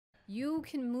You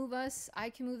can move us. I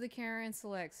can move the camera and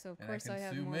select. So of course I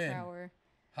have more power.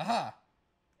 Haha.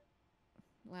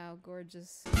 Wow,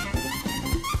 gorgeous.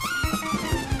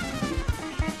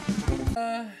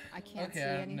 I can't see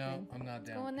anything. No, I'm not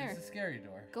down. Go in there. It's a scary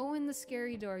door. Go in the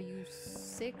scary door, you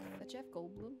sick Jeff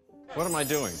Goldblum. What am I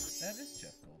doing? That is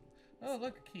Jeff Goldblum. Oh,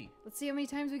 look, a key. Let's see how many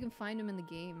times we can find him in the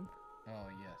game. Oh,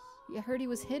 yes. I heard he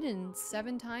was hidden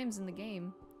 7 times in the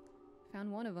game. Found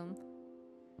one of them.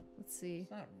 Let's see.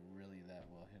 It's not really that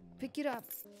well hidden. Pick it up.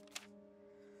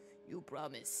 You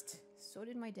promised. So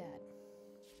did my dad.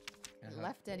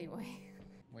 Left anyway.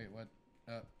 Wait, what?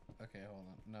 Okay, hold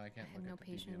on. No, I can't look at the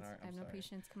patience. DVR. I have no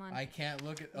patience. Come on. I can't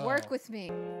look at. Work with me.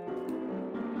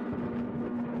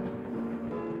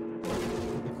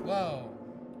 Whoa.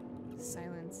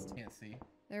 Silenced. Can't see.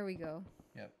 There we go.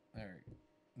 Yep. There.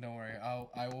 Don't worry.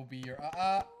 I will be your.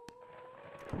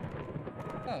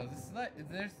 Oh, this is light.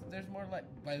 There's more light.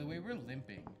 By the way, we're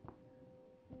limping.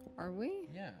 Are we?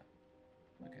 Yeah.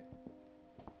 Okay.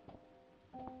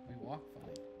 We walk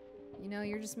funny. You know,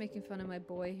 you're just making fun of my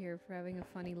boy here for having a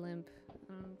funny limp.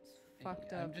 It's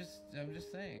fucked up. I'm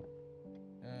just saying.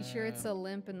 You sure it's a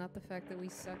limp and not the fact that we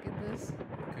suck at this?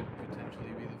 Could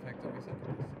potentially be the fact that we suck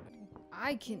at this.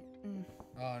 I can.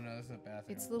 Oh no, this is a bathroom.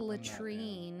 It's the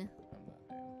latrine. I'm not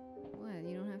down. What?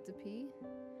 You don't have to pee?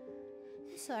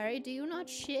 Sorry, do you not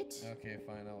shit? Okay,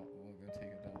 fine. We'll go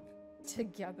take a dump.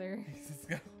 Together. Let's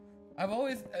go. I've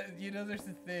always, you know, there's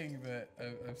a thing that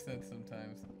I've said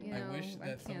sometimes. You I know, wish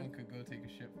that someone could go take a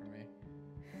shit for me.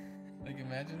 Like,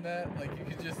 imagine that. Like, you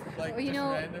could just, like, you just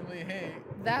know, randomly, hey.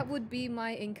 That would be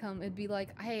my income. It'd be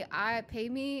like, hey, pay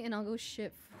me and I'll go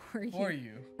shit for you. For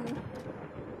you.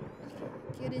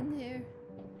 Get in there.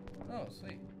 Oh,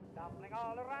 sweet. Dumpling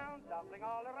all around, dumpling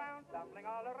all around, dumpling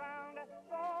all around.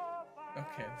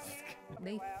 Okay.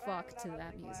 They fuck to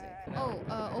that music. Oh,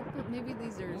 open. Maybe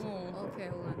these are. Okay,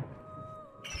 hold on.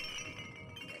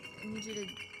 I need you to.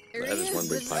 There he is.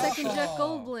 There's a second Jeff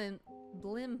Goldblum.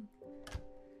 Blim.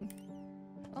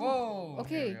 Oh, whoa.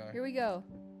 Okay, here we go.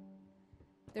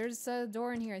 There's a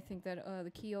door in here. I think that the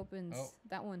key opens. Oh.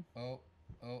 That one. Oh,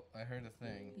 I heard a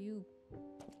thing. You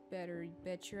better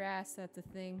bet your ass at the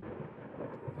thing.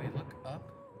 Wait, look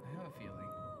up. I have a feeling.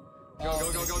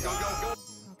 Go.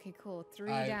 Okay, cool. 3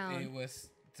 down. It was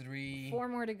 3. 4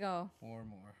 more to go. 4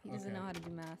 more. He doesn't know how to do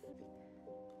math.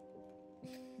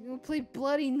 You wanna play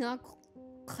bloody knuckle?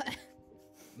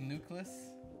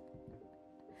 Nucleus?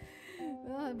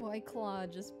 Oh, White Claw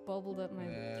just bubbled up my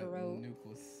throat.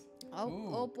 Nucleus.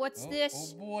 Oh, what's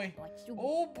this? Oh boy.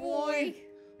 Oh boy.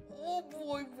 Oh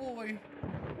boy.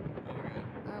 Okay.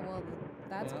 Oh, well,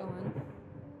 that's gone.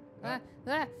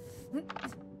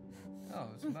 Oh,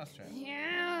 it's a mousetrap.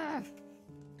 Yeah.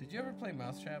 Did you ever play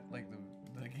Mousetrap, like the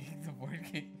board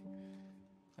game?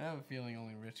 I have a feeling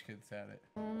only rich kids had it.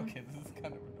 Okay, this is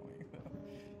kind of annoying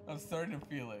though. I'm starting to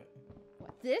feel it.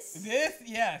 What, this? This?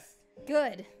 Yes.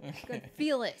 Good. Okay. Good.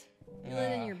 Feel it. Feel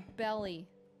it in your belly.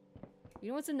 You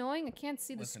know what's annoying? I can't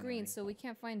see the screen, so we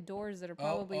can't find doors that are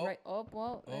probably right. Oh,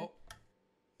 well.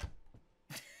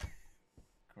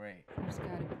 Great.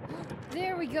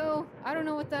 There we go. I don't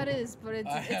know what that is, but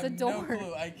it's a door. No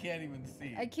clue. I can't even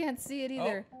see. I can't see it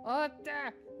either. Oh,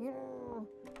 there.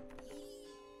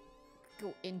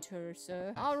 Go enter,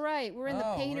 sir. All right, we're in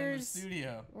the painter's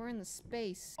studio. We're in the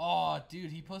space. Oh,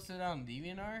 dude, he posted it on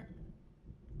DeviantArt.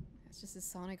 It's just a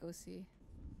Sonic OC. It's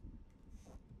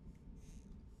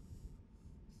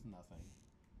nothing.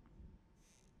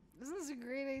 Isn't this a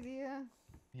great idea?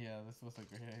 Yeah, this was a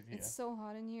great idea. It's so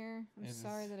hot in here. I'm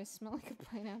sorry that I smell like a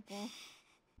pineapple.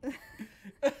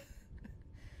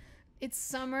 It's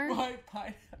summer. Why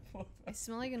pineapple? I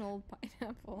smell like an old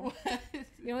pineapple. What?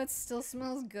 You know, it still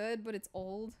smells good, but it's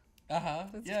old.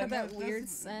 It's got that weird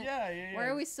scent. Yeah. Why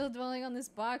are we still dwelling on this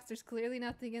box? There's clearly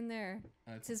nothing in there.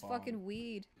 It's his fucking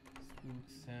weed. Spook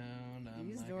sound.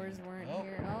 These doors weren't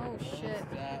here. Oh shit.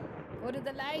 Stop. Go to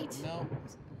the light. No.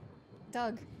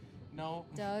 Doug. No.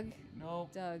 Doug. No.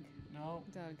 Doug. No.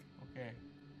 Doug. Okay.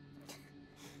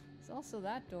 There's also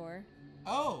that door.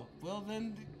 Oh, well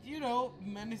then, you know,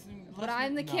 menacing. But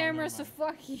I'm the camera, so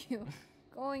fuck you.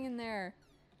 Going in there.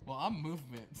 Well, I'm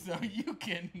movement, so you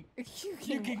can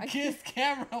you can kiss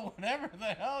camera whatever the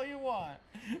hell you want.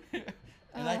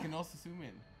 And I can also zoom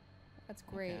in. That's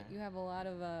great. Okay. You have a lot to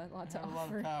offer. A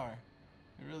lot of power.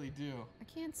 I really do. I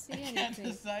can't see anything. I can't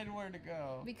decide where to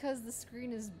go. Because the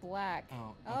screen is black.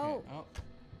 Oh. Okay. Oh.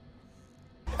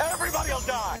 Everybody'll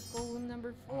die! Golem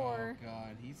number 4. Oh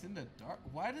god, he's in the dark.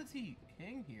 Why does he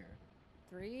hang here?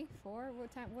 3, 4?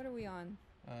 What time? What are we on?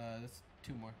 That's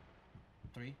 2 more.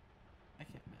 3? I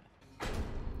can't math.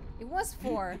 It was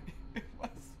 4. It was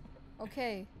 4.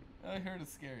 Okay. I heard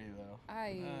it's scary though.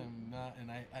 I'm not,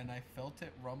 and I felt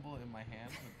it rumble in my hand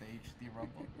with the HD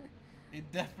rumble.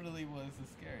 It definitely was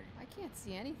scary. I can't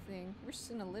see anything. We're just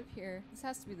gonna live here. This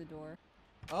has to be the door.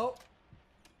 Oh!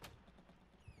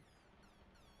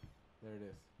 There it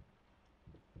is.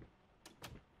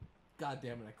 God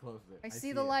damn it, I closed it. I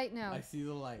see the light now. I see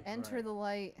the light. Enter the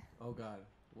light. Oh god,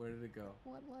 where did it go?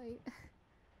 What light?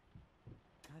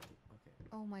 God, okay.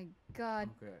 Oh my god.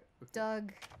 Okay.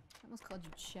 Doug. I almost called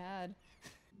you Chad.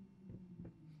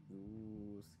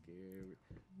 Ooh, scary.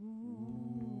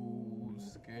 Ooh,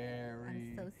 scary.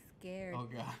 I'm so scared. Oh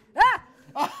god. Ah!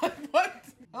 What?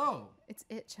 Oh. It's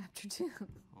It Chapter 2.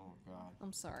 Oh god.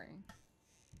 I'm sorry.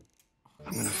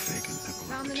 I'm gonna fake an epilepsy.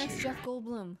 Found the next Jeff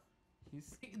Goldblum.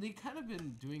 They kind of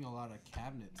been doing a lot of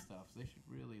cabinet stuff. They should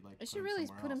really like. I should really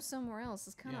put him somewhere else.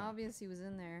 It's kind of obvious he was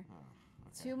in there. Oh,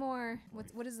 okay. 2 more.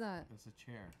 What is that? It's a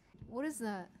chair. What is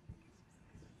that?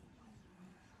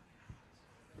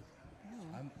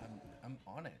 I'm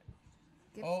on it.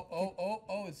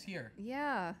 Oh, it's here.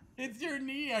 Yeah. It's your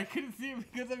knee. I couldn't see it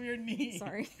because of your knee.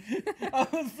 Sorry. I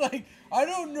was like, I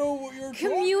don't know what you're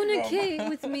Communicate talking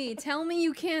with me. Tell me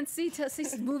you can't see.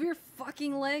 Say, move your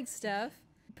fucking legs, Steph.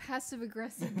 Passive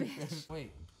aggressive bitch.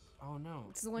 Wait. Oh no.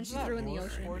 It's the one she threw in the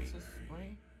ocean.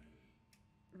 Spring?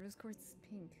 Rose quartz is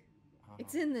pink. Oh.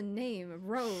 It's in the name.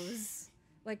 Rose.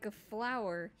 Like a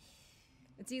flower.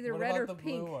 It's either red or pink. What about the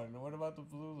blue one? What about the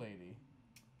blue lady?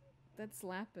 That's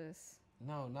lapis.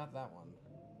 No, not that one.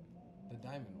 The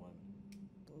diamond one.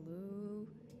 Blue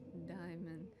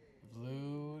diamond.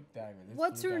 Blue diamond. It's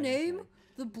What's blue her diamond name? thing.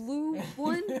 The blue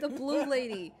one? The blue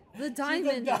lady. The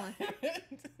diamond one.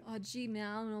 Oh, gee, man,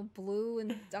 I don't know. Blue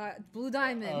and blue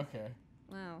diamond. Okay.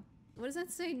 Wow. What does that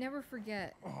say? Never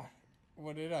forget. Oh,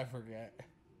 what did I forget?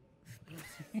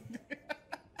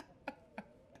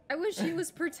 I wish he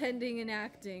was pretending and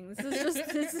acting.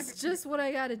 This is just what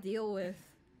I gotta deal with.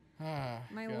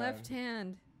 My God. left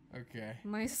hand. Okay.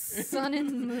 My sun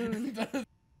and moon.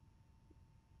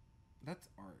 That's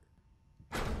art.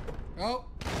 Oh!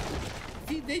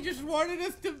 See, they just wanted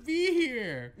us to be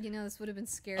here! You know, this would have been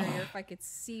scarier if I could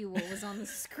see what was on the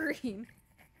screen.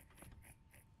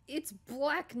 It's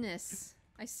blackness.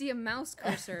 I see a mouse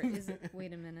cursor. Is it?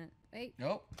 Wait a minute. Wait.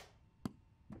 Nope.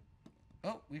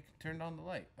 Oh, we turned on the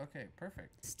light. Okay,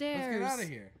 perfect. Stairs. Let's get out of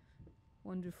here.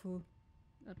 Wonderful.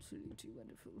 Absolutely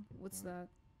wonderful. What's that?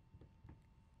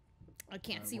 I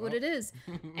can't see well. what it is.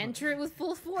 Enter it with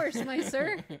full force, my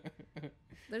sir.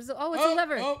 There's a, oh, it's a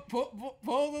lever. Oh,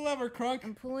 pull the lever, Crunk.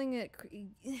 I'm pulling it.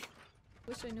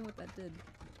 Wish I knew what that did.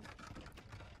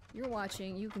 You're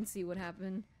watching. You can see what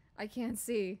happened. I can't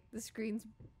see. The screen's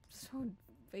so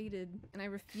faded, and I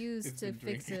refuse to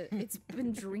fix it. It's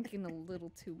been drinking a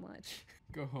little too much.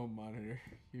 Go home, monitor.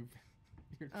 You're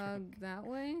that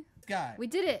way? Sky. We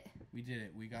did it. We did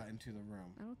it. We got into the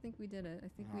room. I don't think we did it. I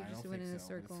think we I just don't went think in a so,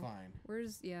 circle. It's fine.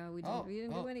 Where's? Yeah, we didn't. We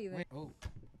didn't do anything. Wait, oh.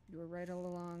 You were right all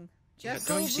along. Yeah, Jeff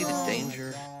don't you see the Goldblum.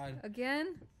 danger? Oh, God.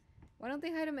 Again? Why don't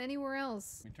they hide him anywhere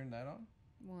else? We turned that on?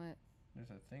 What? There's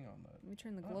that thing on the... Let me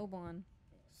turn the globe on.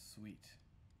 Sweet.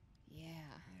 Yeah.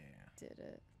 Yeah. Did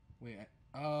it. Wait,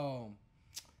 oh.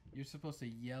 You're supposed to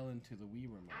yell into the Wii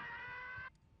remote.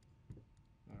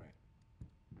 Alright.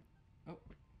 Oh.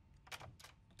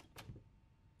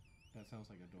 That sounds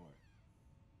like a door.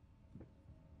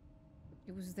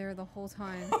 It was there the whole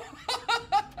time.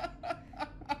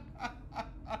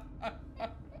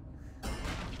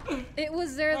 It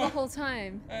was there the whole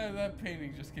time. That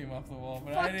painting just came off the wall,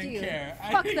 but Fuck I didn't you. care.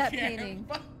 Fuck I didn't that care. painting.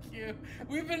 Fuck you.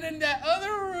 We've been in that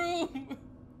other room.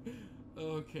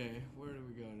 Okay, where do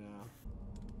we go now?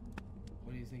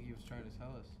 What do you think he was trying to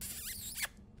tell us?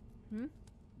 Hmm?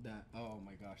 That, oh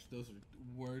my gosh, those are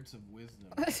words of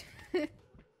wisdom.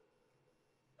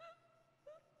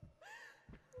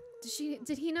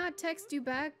 Did he not text you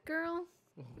back, girl?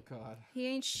 Oh god. He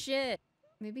ain't shit.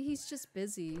 Maybe he's just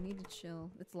busy. You need to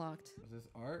chill. It's locked. Is this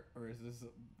art or is this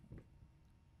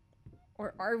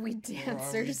Or are we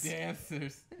dancers? Or are we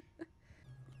dancers?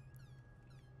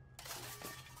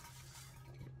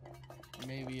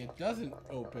 Maybe it doesn't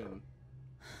open.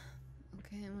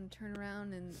 Okay, I'm gonna turn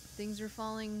around and things are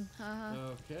falling. Haha.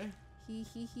 Okay. He.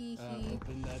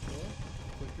 Open that door.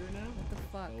 Quicker now. What the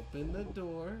fuck? Open the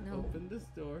door. No. Open this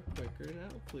door. Quicker now,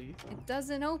 please. It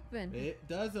doesn't open. It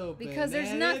does open. Because there's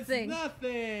and nothing. It's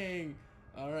nothing.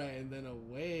 All right, and then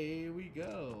away we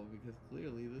go because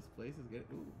clearly this place is getting.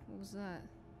 Ooh. What was that?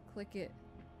 Click it.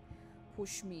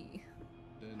 Push me.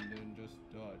 Then just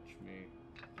touch me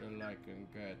till I can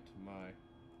get my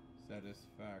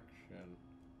satisfaction.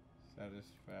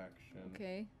 Satisfaction.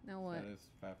 Okay, now what? It's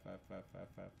a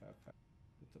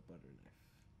butter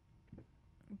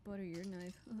knife. Butter your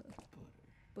knife.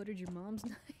 Buttered your mom's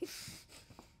knife.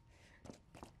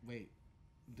 Wait,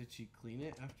 did she clean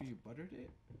it after you buttered it?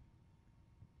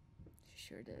 She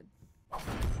sure did.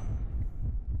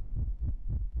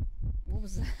 What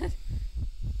was that?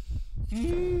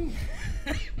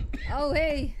 Oh,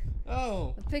 hey.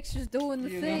 Oh. The picture's doing the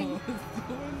thing. Know, it's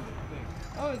doing the thing.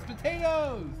 Oh, it's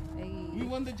potatoes. Hey. We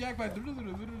won the jackpot.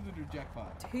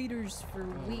 Jackpot. Taters for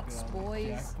Oh, weeks, God, boys.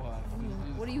 jackpot.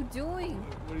 What are you doing?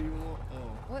 What do you want?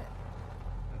 Oh. What?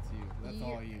 That's you. That's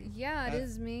all you. Yeah, That's it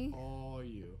is me. all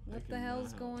you. What the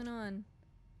hell's going on?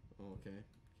 Oh, okay.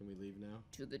 Can we leave now?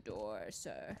 To the door,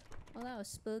 sir. Well, that was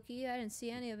spooky. I didn't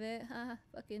see any of it. Haha,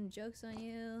 fucking joke's on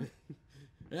you.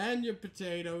 And your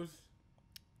potatoes.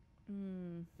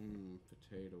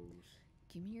 Potatoes.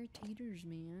 Give me your taters,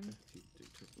 man.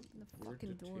 Open the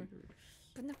fucking door. Taters?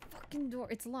 Open the fucking door.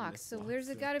 It's locked, It's so locked, where's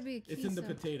it so gotta be a key? It's in the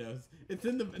potatoes. It's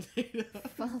in the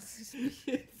potatoes.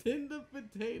 It's in the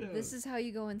potatoes. This is how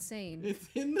you go insane. It's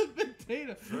in the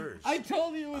potato. First, I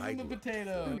told you it was in the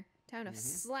potato. Time to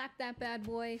slap that bad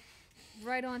boy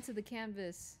right onto the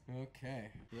canvas. Okay.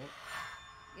 Yep.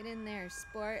 Get in there,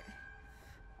 sport.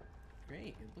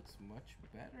 Great. It looks much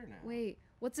better now. Wait,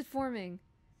 what's it forming?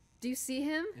 Do you see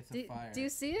him? It's a fire. Do you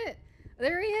see it?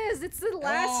 There he is. It's the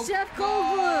last Oh, Jeff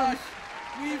gosh. Goldblum.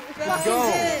 We fucking found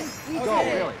did it. it. We Go, did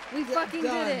it. really. We fucking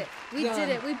Done. did it. We Done. did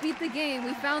it. We beat the game.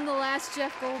 We found the last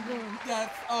Jeff Goldblum.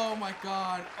 That's. Oh my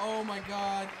god. Oh my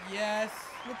god. Yes.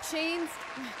 The chains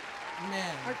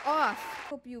Man. are off.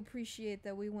 Hope you appreciate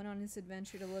that we went on this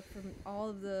adventure to look for all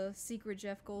of the secret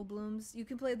Jeff Goldblums. You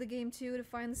can play the game too to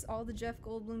find all the Jeff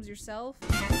Goldblums yourself.